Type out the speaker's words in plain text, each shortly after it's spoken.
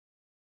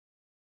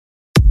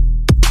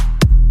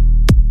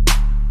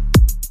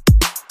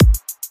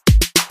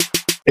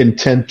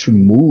intend to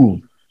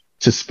move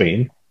to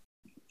Spain,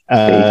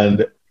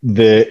 and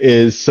there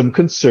is some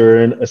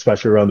concern,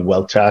 especially around the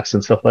wealth tax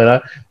and stuff like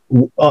that.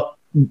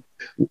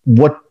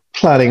 What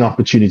planning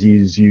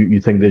opportunities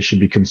you think they should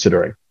be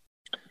considering?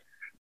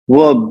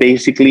 Well,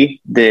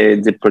 basically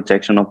the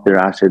protection of their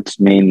assets,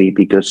 mainly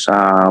because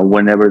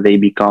whenever they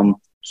become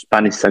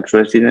Spanish tax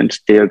residents,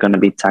 they are going to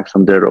be taxed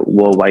on their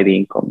worldwide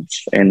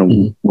incomes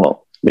and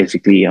well,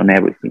 basically on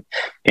everything,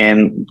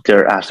 and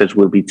their assets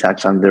will be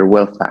taxed on their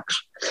wealth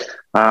tax.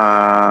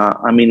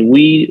 I mean,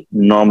 we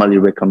normally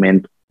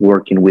recommend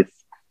working with,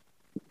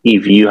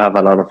 if you have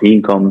a lot of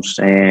incomes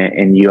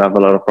and you have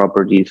a lot of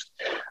properties,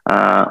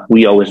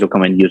 we always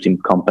recommend using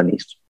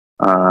companies,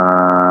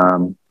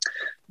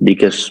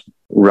 because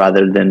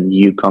rather than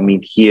you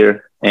coming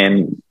here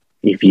and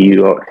if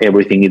you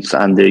everything is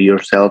under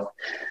yourself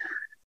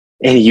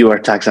and you are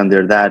taxed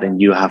under that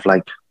and you have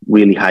like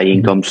really high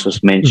incomes,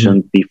 as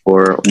mentioned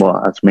before,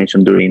 well, as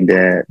mentioned during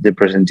the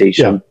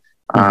presentation,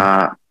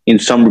 in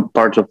some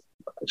parts of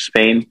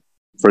Spain,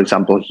 for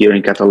example, here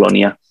in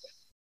Catalonia,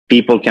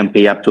 people can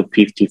pay up to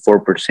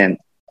 54%,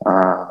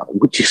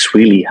 which is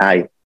really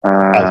high.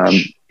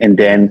 And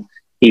then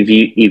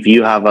if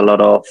you have a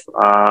lot of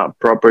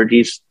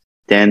properties,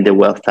 then the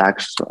wealth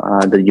tax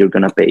that you're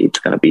gonna pay, it's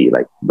gonna be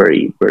like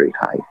very, very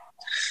high.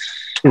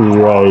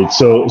 Right.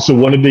 So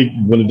one of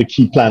the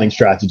key planning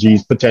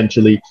strategies,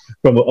 potentially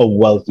from a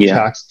wealth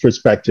tax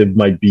perspective,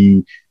 might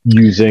be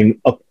using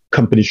a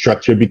company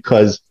structure,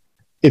 because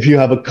if you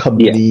have a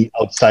company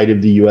outside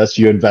of the US,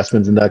 your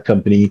investments in that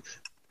company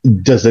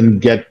doesn't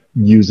get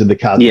used in the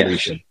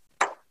calculation.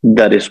 Yes,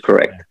 that is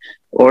correct.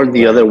 Or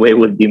the other way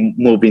would be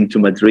moving to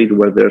Madrid,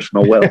 where there's no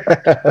wealth.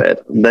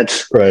 But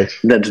that's but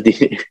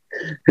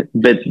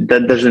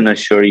that doesn't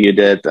assure you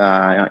that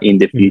in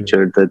the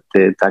future that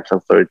the tax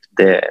authority,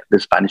 the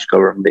Spanish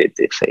government,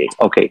 they say,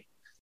 okay,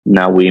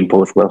 now we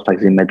impose wealth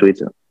tax in Madrid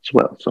as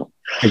well. So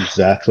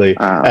exactly.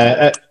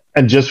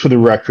 And just for the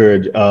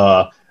record,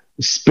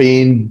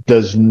 Spain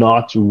does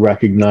not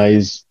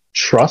recognize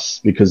trusts,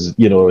 because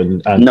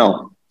in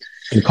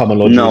common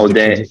law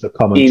jurisdictions, it's a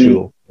common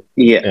tool.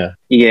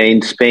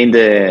 In Spain,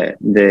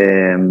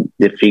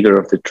 the figure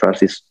of the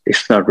trust is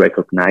not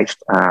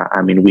recognized.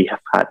 I mean, we have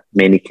had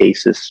many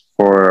cases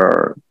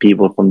for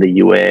people from the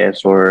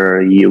US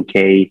or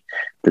UK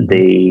that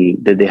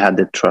they had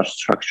the trust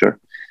structure,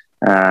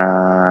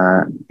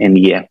 and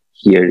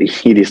here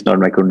it is not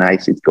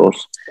recognized. It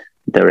goes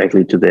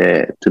directly to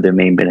the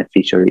main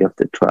beneficiary of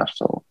the trust.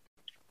 So,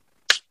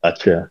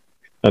 gotcha.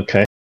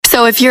 Okay.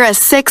 So if you're a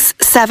 6,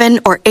 7,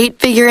 or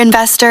 8-figure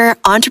investor,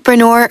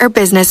 entrepreneur, or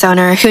business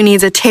owner who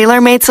needs a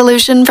tailor-made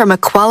solution from a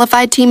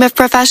qualified team of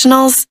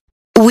professionals,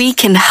 we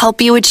can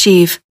help you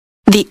achieve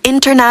the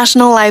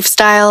international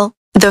lifestyle,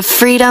 the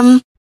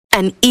freedom,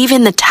 and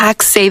even the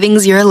tax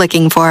savings you're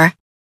looking for.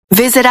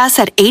 Visit us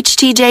at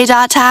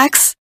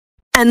htj.tax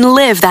and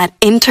live that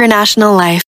international life.